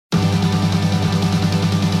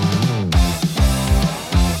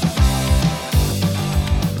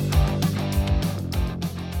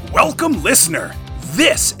Welcome, listener.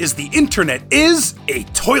 This is The Internet is a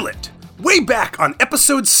Toilet. Way back on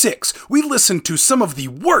episode 6, we listened to some of the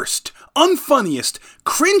worst, unfunniest,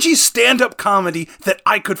 cringy stand-up comedy that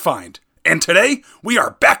I could find. And today, we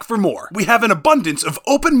are back for more. We have an abundance of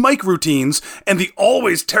open mic routines and the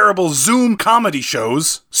always terrible Zoom comedy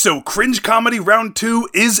shows. So Cringe Comedy Round 2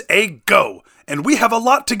 is a go, and we have a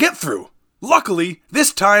lot to get through. Luckily,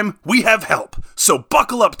 this time, we have help. So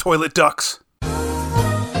buckle up, toilet ducks.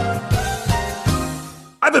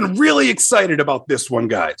 I've been really excited about this one,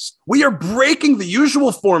 guys. We are breaking the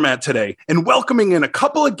usual format today and welcoming in a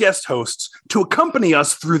couple of guest hosts to accompany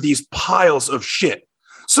us through these piles of shit.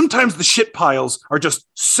 Sometimes the shit piles are just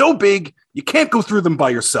so big, you can't go through them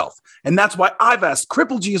by yourself. And that's why I've asked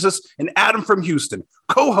Crippled Jesus and Adam from Houston,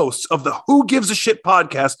 co-hosts of the Who Gives a Shit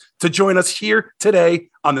podcast, to join us here today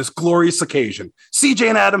on this glorious occasion. CJ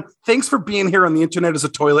and Adam, thanks for being here on The Internet as a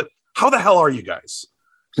Toilet. How the hell are you guys?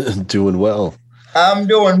 Doing well. I'm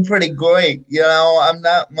doing pretty great. You know, I'm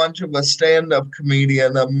not much of a stand-up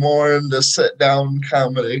comedian. I'm more into sit-down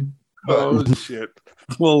comedy. Oh, shit.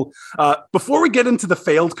 Well, before we get into the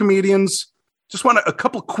failed comedians, just want a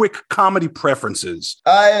couple quick comedy preferences.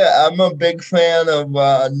 I'm a big fan of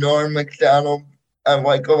Norm Macdonald. I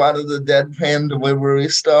like a lot of the deadpan delivery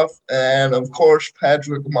stuff. And, of course,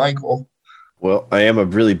 Patrick Michael. Well, I am a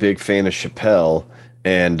really big fan of Chappelle.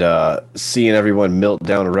 And seeing everyone melt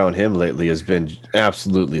down around him lately has been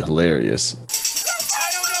absolutely hilarious.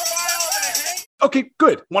 Okay,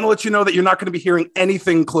 good. Want to let you know that you're not going to be hearing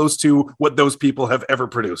anything close to what those people have ever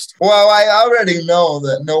produced. Well, I already know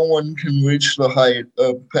that no one can reach the height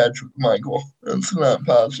of Patrick Michael. It's not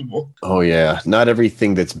possible. Oh, yeah. Not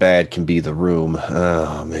everything that's bad can be The Room.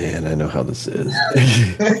 Oh, man, I know how this is.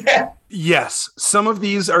 Yes, some of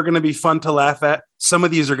these are going to be fun to laugh at. Some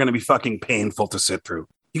of these are going to be fucking painful to sit through.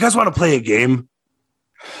 You guys want to play a game?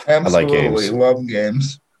 Absolutely. I like games. Love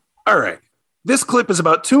games. All right. This clip is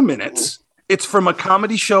about 2 minutes. It's from a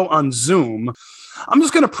comedy show on Zoom. I'm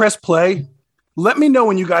just going to press play. Let me know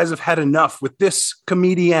when you guys have had enough with this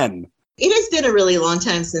comedian. It has been a really long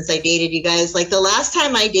time since I dated, you guys. Like the last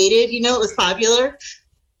time I dated, you know, it was popular.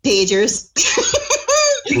 Pagers.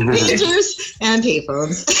 Pagers and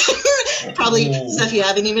payphones. Probably stuff you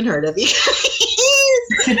haven't even heard of, you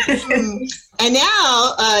guys. And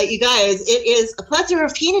now, you guys, it is a plethora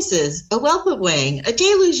of penises, a wealth of wang, a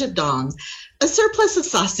deluge of dongs, a surplus of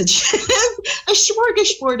sausages, a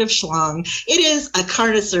smorgasbord of schlong. It is a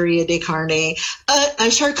carniceria de carne, a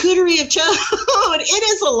charcuterie of chode. It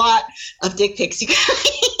is a lot of dick pics, you guys.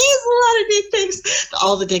 A lot of dick pics.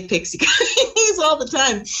 All the dick pics, you guys, all the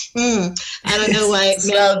time. I don't know why.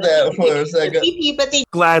 Stop that for a second. But they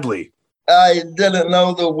Gladly. I didn't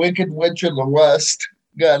know the Wicked Witch of the West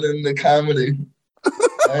got into comedy.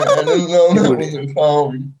 I didn't know that was a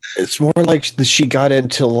phone. It's more like she got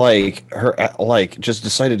into just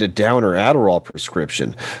decided to down her Adderall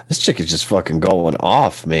prescription. This chick is just fucking going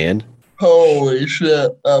off, man. Holy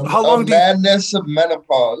shit. How long madness of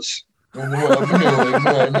menopause. What I'm hearing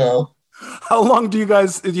right now. How long do you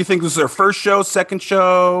think this is her first show, second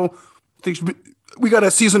show? We got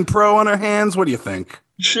a seasoned pro on our hands. What do you think?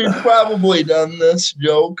 She's probably done this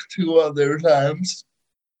joke 2 other times.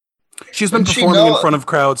 She's been performing in front of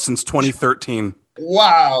crowds since 2013.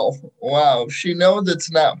 Wow. She knows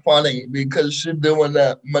it's not funny because she's doing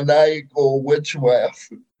that maniacal witch laugh.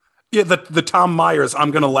 Yeah, the Tom Myers,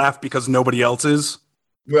 I'm going to laugh because nobody else is.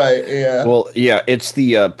 Right, yeah. Well, yeah, it's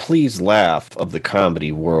the please laugh of the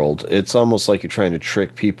comedy world. It's almost like you're trying to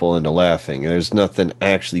trick people into laughing. There's nothing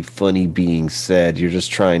actually funny being said. You're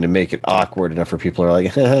just trying to make it awkward enough for people who are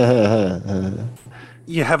like,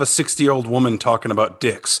 You have a 60-year-old woman talking about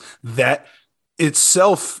dicks. That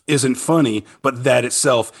itself isn't funny, but that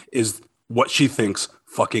itself is what she thinks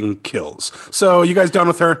fucking kills. So you guys done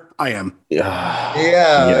with her? I am.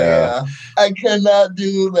 Yeah. I cannot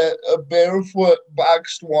do that barefoot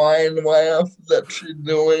boxed wine laugh that she's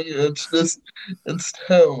doing. It's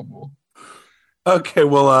terrible. Okay,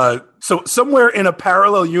 well, so somewhere in a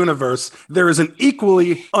parallel universe, there is an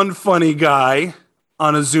equally unfunny guy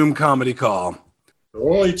on a Zoom comedy call. The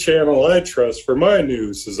only channel I trust for my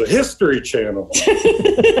news is a History Channel.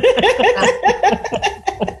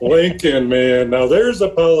 Lincoln, man. Now there's a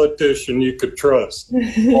politician you could trust.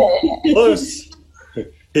 Plus,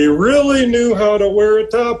 he really knew how to wear a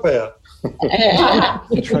top hat.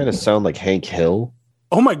 You're trying to sound like Hank Hill?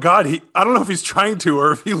 Oh my God, I don't know if he's trying to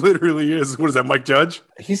or if he literally is. What is that, Mike Judge?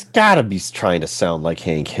 He's got to be trying to sound like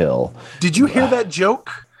Hank Hill. Did you hear that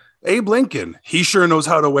joke? Abe Lincoln, he sure knows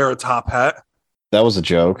how to wear a top hat. That was a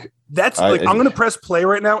joke. I'm going to press play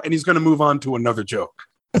right now, and he's going to move on to another joke.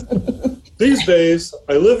 These days,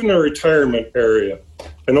 I live in a retirement area,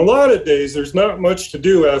 and a lot of days there's not much to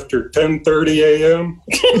do after 10:30 a.m.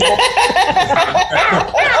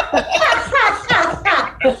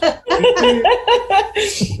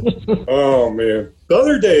 Oh, man. The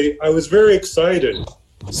other day, I was very excited.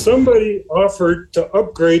 Somebody offered to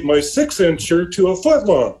upgrade my 6-incher to a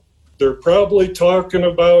footlong. They're probably talking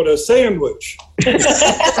about a sandwich.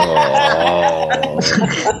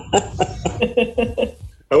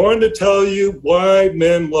 I wanted to tell you why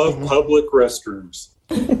men love public restrooms.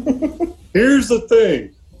 Here's the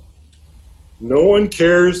thing. No one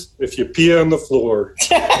cares if you pee on the floor.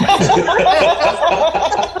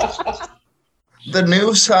 The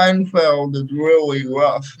new Seinfeld is really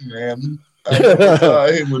rough, man. I never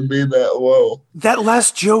thought he would be that low. That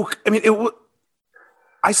last joke, I mean,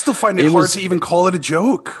 I still find it hard to even call it a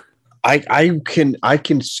joke. I can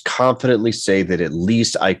confidently say that at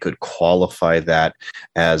least I could qualify that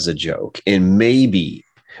as a joke, and maybe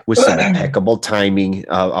with some impeccable timing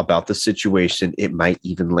about the situation, it might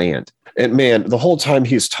even land. And man, the whole time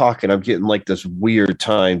he's talking, I'm getting like this weird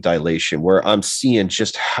time dilation where I'm seeing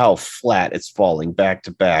just how flat it's falling back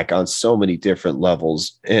to back on so many different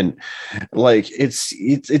levels. And like it's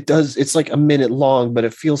like a minute long, but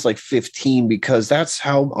it feels like 15 because that's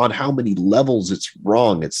on how many levels it's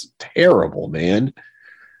wrong. It's terrible, man.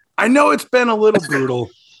 I know it's been a little brutal.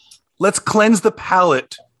 Let's cleanse the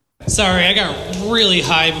palate. Sorry, I got really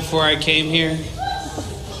high before I came here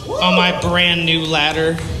on my brand new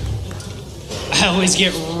ladder. I always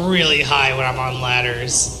get really high when I'm on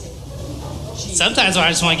ladders. Sometimes when I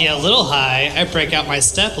just want to get a little high, I break out my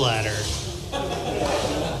step ladder.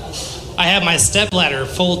 I have my step ladder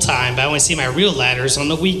full time, but I only see my real ladders on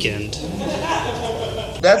the weekend.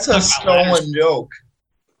 That's a stolen joke.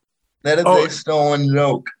 That is a stolen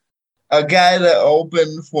joke. A guy that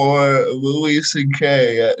opened for Louis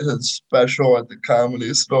C.K. at his special at the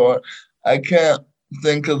Comedy Store. I can't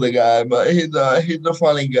think of the guy, but he's a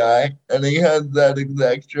funny guy, and he had that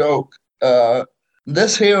exact joke.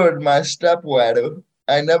 This here is my stepladder.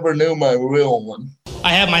 I never knew my real one.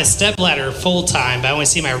 I have my step ladder full time, but I only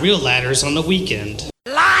see my real ladders on the weekend.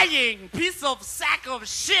 Lying piece of sack of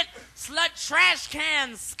shit, slut trash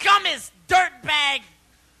can, scummiest dirtbag,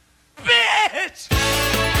 bitch!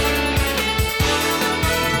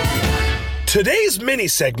 Today's mini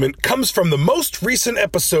segment comes from the most recent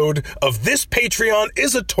episode of This Patreon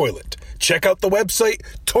is a Toilet. Check out the website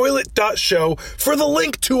toilet.show for the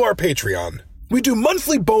link to our Patreon. We do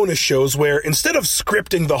monthly bonus shows where instead of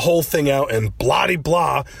scripting the whole thing out and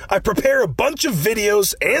blah-de-blah, I prepare a bunch of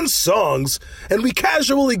videos and songs, and we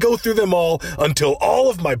casually go through them all until all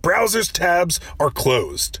of my browser's tabs are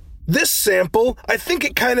closed. This sample, I think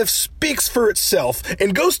it kind of speaks for itself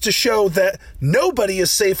and goes to show that nobody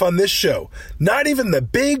is safe on this show, not even the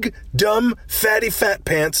big, dumb, fatty fat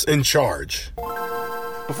pants in charge.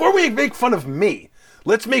 Before we make fun of me,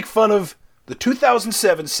 let's make fun of the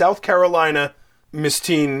 2007 South Carolina Miss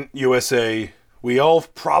Teen USA. We all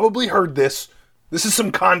probably heard this. This is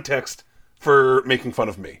some context for making fun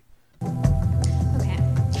of me.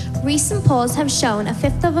 Recent polls have shown a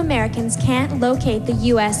fifth of Americans can't locate the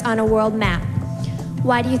U.S. on a world map.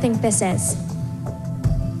 Why do you think this is?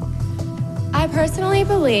 I personally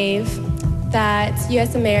believe that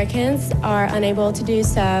U.S. Americans are unable to do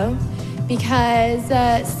so because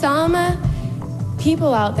some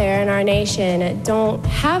people out there in our nation don't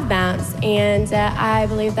have maps, and I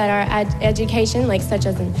believe that our education, like such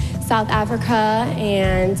as in South Africa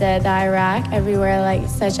and the Iraq, everywhere like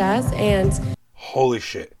such as, and... Holy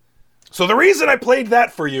shit. So the reason I played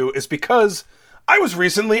that for you is because I was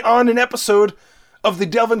recently on an episode of the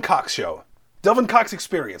Delvin Cox Show. Delvin Cox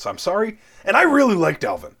Experience, I'm sorry. And I really liked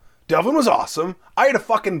Delvin. Delvin was awesome. I had a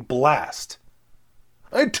fucking blast.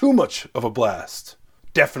 I had too much of a blast.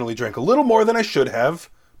 Definitely drank a little more than I should have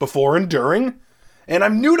before and during. And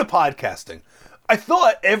I'm new to podcasting. I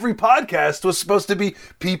thought every podcast was supposed to be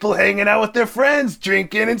people hanging out with their friends,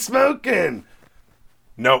 drinking and smoking.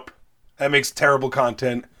 Nope. That makes terrible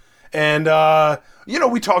content. And,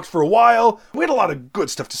 we talked for a while. We had a lot of good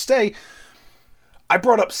stuff to say. I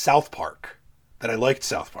brought up South Park, that I liked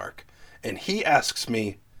South Park. And he asks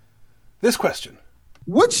me this question.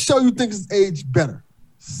 Which show you think is aged better,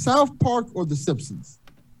 South Park or The Simpsons?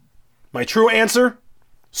 My true answer,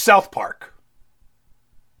 South Park.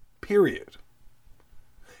 Period.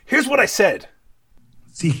 Here's what I said.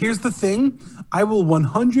 See, here's the thing. I will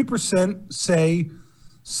 100% say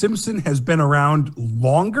Simpson has been around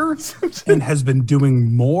longer and has been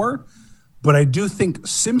doing more, but I do think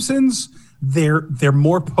Simpsons, they're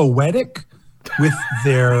more poetic with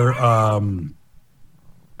their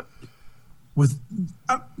with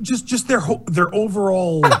just their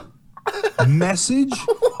overall message.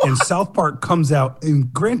 And South Park comes out,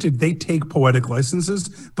 and granted, they take poetic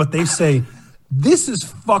licenses, but they say, this is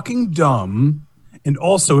fucking dumb. And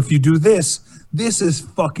also, if you do this is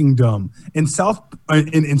fucking dumb. And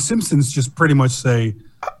Simpsons just pretty much say,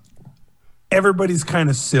 everybody's kind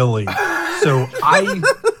of silly. So I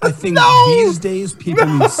think these days people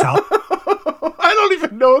need South. I don't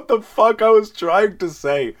even know what the fuck I was trying to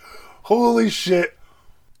say. Holy shit.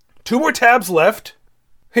 2 more tabs left.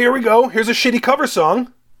 Here we go. Here's a shitty cover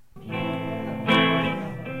song.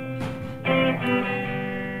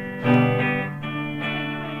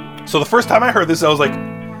 So the first time I heard this, I was like,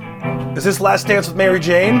 is this Last Dance with Mary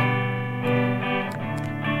Jane?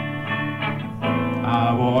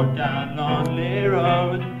 I walk down lonely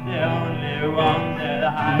road, the only one that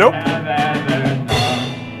I Nope. have ever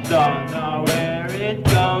known. Don't know where it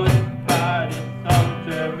goes, but it's up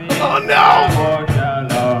to me. Oh no! I walk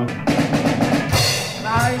alone.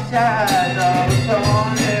 My shadow's the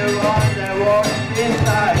only one that walks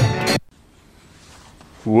beside me.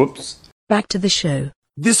 Whoops. Back to the show.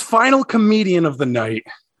 This final comedian of the night,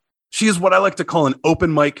 she is what I like to call an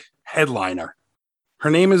open mic headliner. Her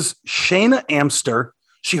name is Shayna Amster.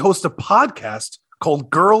 She hosts a podcast called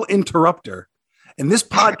Girl Interrupter. And this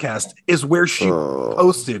podcast is where she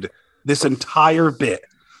posted this entire bit.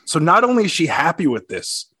 So not only is she happy with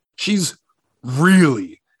this, she's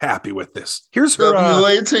really happy with this. Here's her...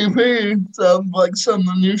 WATP sounds like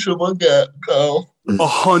something you should look at, Kyle.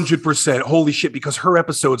 100%. Holy shit, because her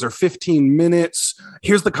episodes are 15 minutes.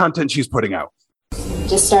 Here's the content she's putting out.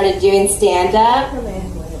 Just started doing stand-up.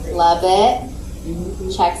 Love it.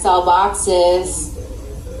 Checks all boxes.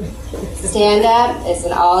 Stand-up is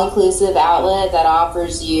an all-inclusive outlet that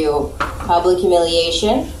offers you public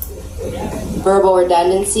humiliation, verbal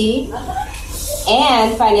redundancy,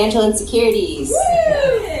 and financial insecurities.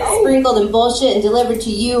 Sprinkled in bullshit and delivered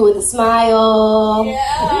to you with a smile.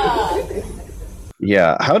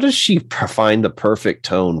 Yeah, how does she find the perfect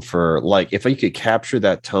tone for, like, if I could capture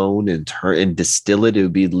that tone and distill it, it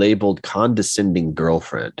would be labeled condescending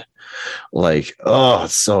girlfriend. Like, oh,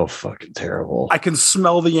 it's so fucking terrible. I can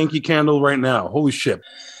smell the Yankee Candle right now. Holy shit.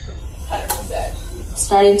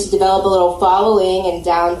 Starting to develop a little following in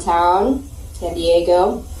downtown San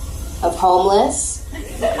Diego of homeless.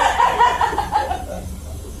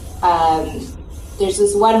 There's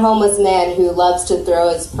this one homeless man who loves to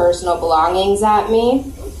throw his personal belongings at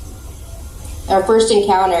me. Our first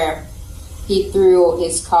encounter, he threw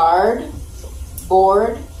his card,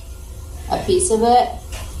 board, a piece of it,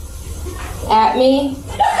 at me.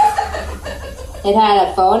 It had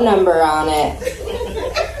a phone number on it.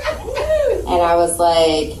 And I was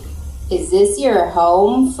like, is this your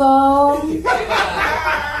home phone?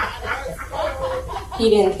 He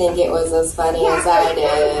didn't think it was as funny as I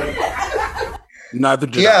did. Neither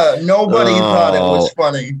did I. Yeah, nobody thought it was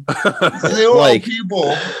funny. Zero Like-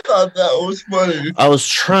 people thought that was funny. I was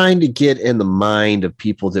trying to get in the mind of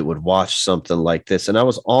people that would watch something like this, and I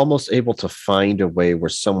was almost able to find a way where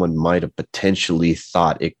someone might have potentially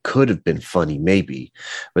thought it could have been funny, maybe.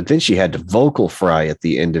 But then she had to vocal fry at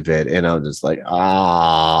the end of it, and I was just like,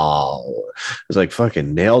 oh. It was like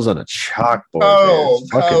fucking nails on a chalkboard. Oh,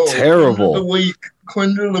 It's fucking terrible.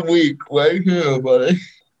 Cringe of the week, right here, buddy.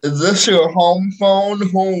 Is this your home phone?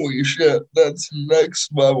 Holy shit, that's next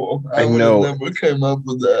level. I would know. have never came up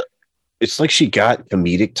with that. It's like she got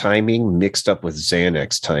comedic timing mixed up with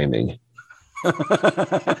Xanax timing.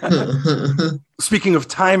 Speaking of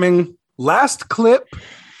timing, last clip,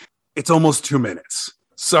 it's almost 2 minutes.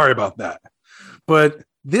 Sorry about that. But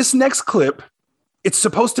this next clip, it's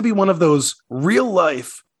supposed to be one of those real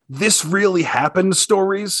life, this really happened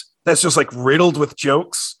stories that's just like riddled with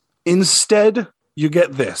jokes. Instead, you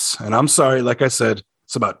get this. And I'm sorry, like I said,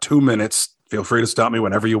 it's about 2 minutes. Feel free to stop me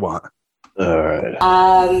whenever you want. All right.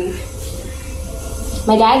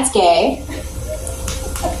 My dad's gay.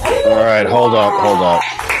 All right, hold up.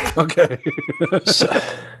 Okay. So,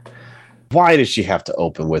 why does she have to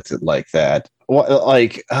open with it like that?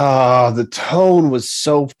 Like, the tone was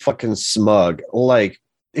so fucking smug. Like,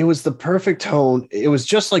 it was the perfect tone. It was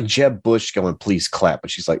just like Jeb Bush going, please clap.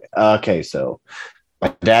 But she's like, okay, so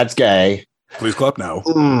my dad's gay. Please clap now.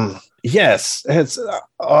 Yes. It's,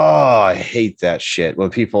 I hate that shit when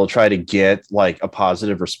people try to get like a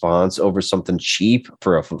positive response over something cheap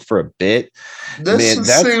for a bit. This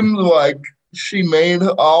seemed like she made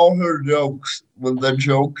all her jokes with the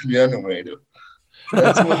joke generator.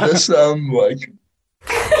 That's what this sounds like.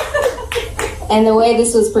 And the way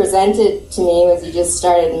this was presented to me was he just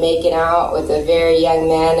started making out with a very young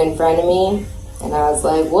man in front of me. And I was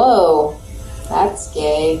like, whoa, that's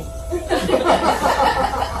gay.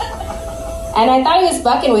 And I thought he was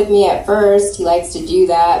fucking with me at first. He likes to do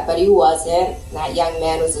that, but he wasn't. That young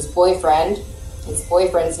man was his boyfriend. His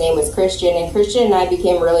boyfriend's name was Christian, and Christian and I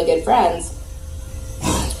became really good friends.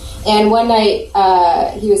 And one night,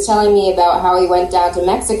 he was telling me about how he went down to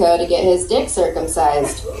Mexico to get his dick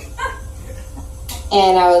circumcised.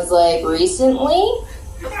 And I was like, recently?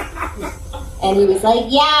 And he was like,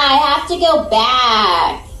 yeah, I have to go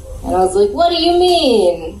back. And I was like, what do you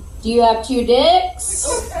mean? Do you have 2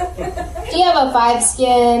 dicks? Do you have a 5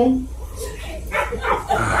 skin?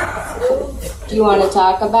 Do you want to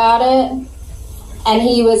talk about it? And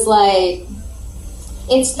he was like,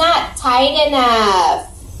 it's not tight enough.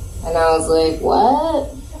 And I was like,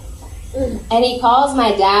 what? And he calls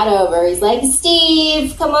my dad over. He's like,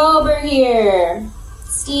 Steve, come over here.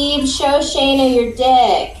 Steve, show Shayna your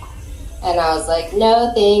dick. And I was like,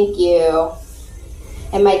 no, thank you.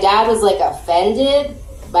 And my dad was like offended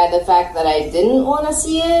by the fact that I didn't want to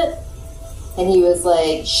see it. And he was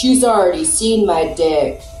like, she's already seen my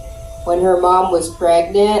dick. When her mom was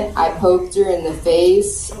pregnant, I poked her in the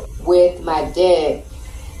face with my dick.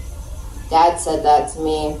 Dad said that to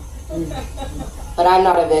me. But I'm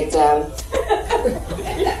not a victim.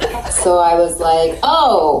 So I was like,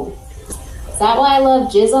 oh, is that why I love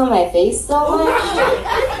jizz on my face so much?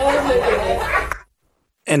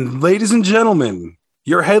 And ladies and gentlemen,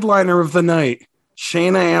 your headliner of the night,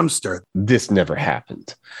 Shayna Amster. This never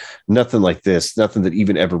happened. Nothing like this. Nothing that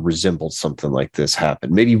even ever resembled something like this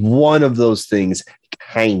happened. Maybe one of those things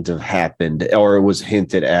kind of happened or it was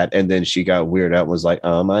hinted at, and then she got weirded out and was like,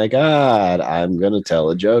 oh my God, I'm going to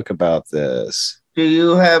tell a joke about this. Do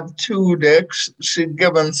you have 2 dicks? She'd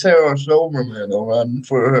given Sarah Silverman a run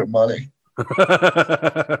for her money.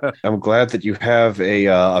 I'm glad that you have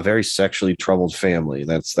a very sexually troubled family.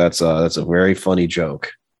 That's a very funny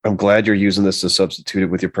joke. I'm glad you're using this to substitute it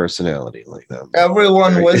with your personality like that.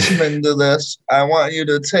 Everyone listening to this, I want you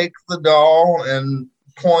to take the doll and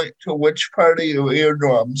point to which part of your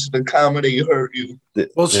eardrums the comedy hurt you. This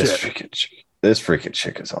freaking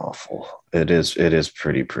chick is awful. It is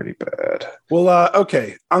pretty bad. Well,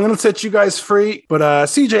 okay. I'm going to set you guys free, but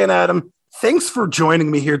CJ and Adam, thanks for joining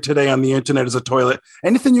me here today on The Internet is a Toilet.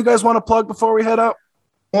 Anything you guys want to plug before we head out?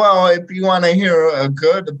 Well, if you want to hear a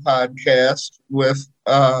good podcast with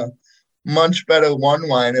much better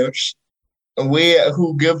one-liners, we at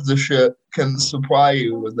Who Gives a Shit can supply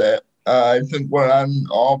you with that. I think we're on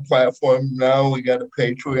all platforms now. We got a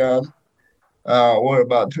Patreon. We're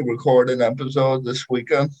about to record an episode this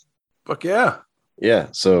weekend. Fuck yeah. Yeah,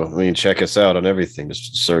 so I mean, check us out on everything.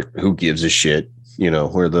 Just search Who Gives a Shit. You know,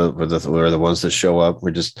 we're the ones that show up.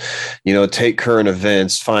 We're just, take current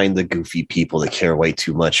events, find the goofy people that care way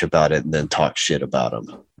too much about it, and then talk shit about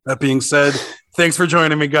them. That being said, thanks for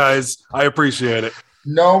joining me, guys. I appreciate it.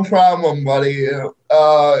 No problem, buddy. It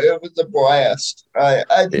was a blast.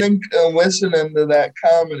 I think listening to that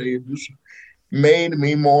comedy just made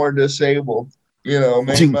me more disabled.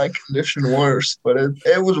 Made my condition worse, but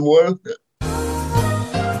it was worth it.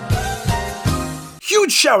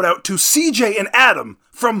 Huge shout out to CJ and Adam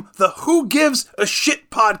from the Who Gives a Shit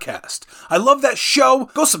podcast. I love that show.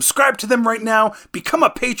 Go subscribe to them right now. Become a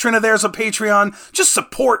patron of theirs on Patreon. Just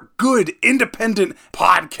support good, independent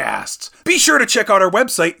podcasts. Be sure to check out our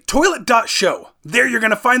website, toilet.show. There you're going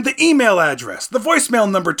to find the email address, the voicemail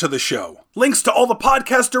number to the show, links to all the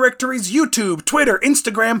podcast directories, YouTube, Twitter,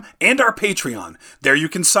 Instagram, and our Patreon. There you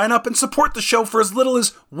can sign up and support the show for as little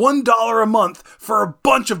as $1 a month for a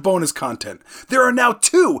bunch of bonus content. There are now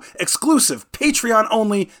 2 exclusive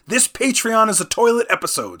Patreon-only This Patreon is a Toilet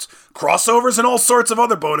episodes, crossovers, and all sorts of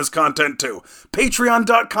other bonus content too.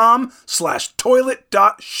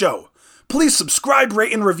 Patreon.com/toilet.show. Please subscribe,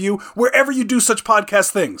 rate, and review wherever you do such podcast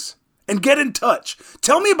things. And get in touch.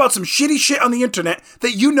 Tell me about some shitty shit on the internet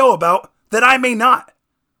that you know about that I may not.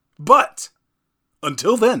 But,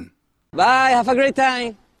 until then. Bye, have a great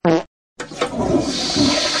time.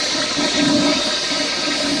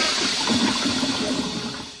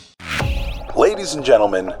 Ladies and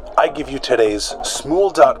gentlemen, I give you today's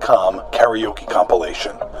Smool.com karaoke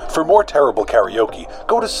compilation. For more terrible karaoke,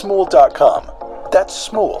 go to Smool.com. That's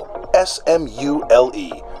Smool,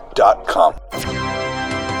 SMULE.com.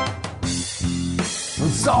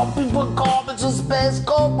 Some people call me just space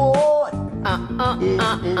cowboy.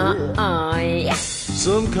 Yeah.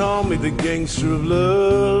 Some call me the gangster of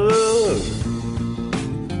love.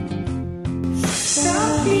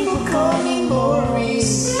 Some people call me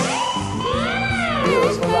Maurice.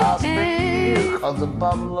 Here's what I'll speak you, cause the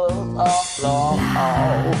bubbles are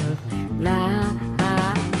Love.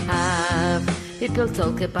 People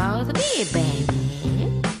talk about me, baby.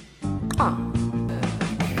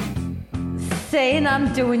 saying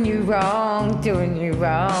I'm doing you wrong, doing you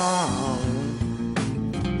wrong.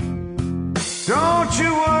 Don't you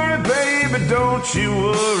worry, baby, don't you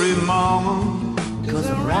worry, mama. 'Cause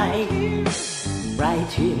I'm right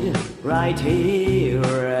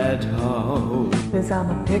here at home. 'Cause I'm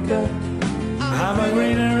a picker, I'm a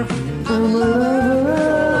greener, I'm a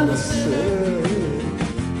lover of the sun.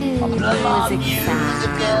 I'm the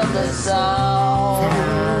music of the song.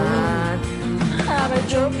 I'm a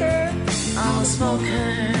joker, I'm a smoker,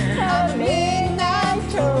 I'm a midnight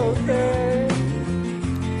toker.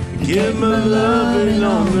 Get my loving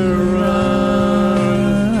on the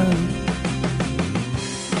run.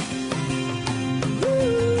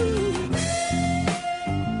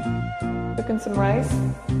 Cooking some rice.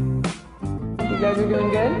 Hope you guys are doing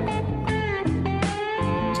good.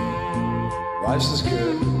 Rice is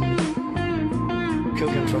good.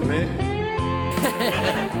 Cooking for me.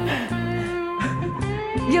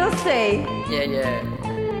 You'll see. Yeah.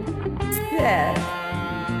 Yeah.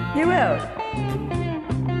 You will.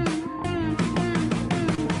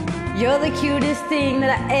 You're the cutest thing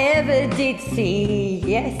that I ever did see.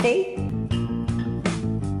 Yeah, see?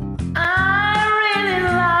 I really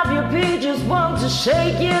love you, Pete. Just want to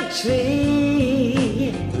shake your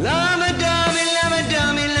tree. Love a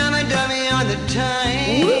dummy all the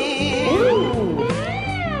time.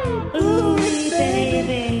 Ooh,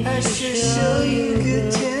 baby, I should show you a good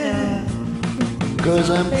time. 'Cause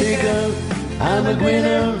I'm bigger, I'm a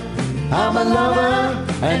grinner, I'm a lover,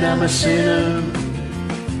 and I'm a sinner.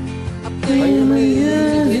 Play my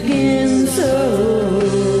ears again, so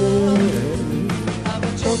I'm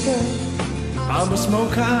a joker, I'm a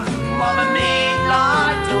smoker, I'm a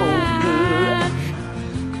midnight toker.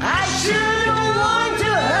 I shouldn't want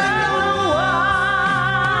to have a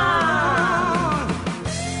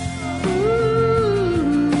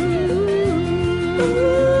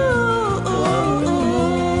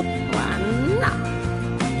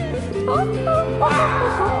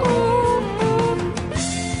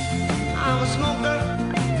I'm a smoker.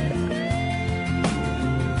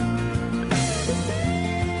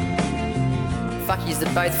 Fuck yous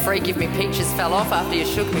are both free. Give me peaches fell off after you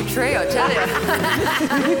shook me tree, I tell you.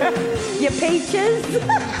 Your peaches?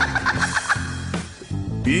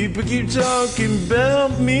 People keep talking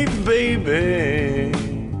about me, baby.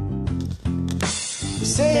 They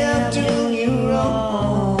say I'm doing you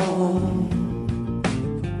wrong.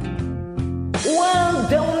 Well,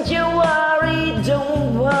 don't you worry,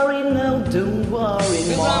 no, don't worry,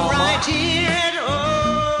 'cause I'm right here at home.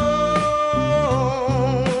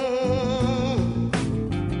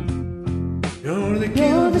 You're the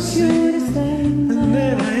cutest thing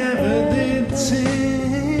that I ever did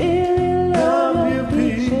see. Love your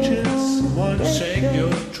peaches, want shake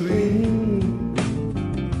your tree.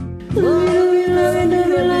 Love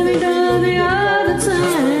me all the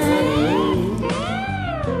time.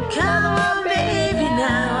 Come on, baby,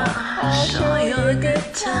 now I'll show you a good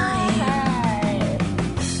time.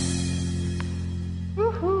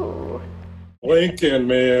 Woohoo. Lincoln,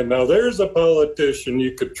 man. Now there's a politician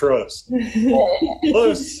you could trust.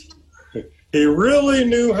 Plus, he really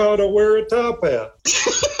knew how to wear a top hat.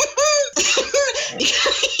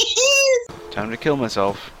 Time to kill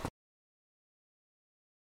myself.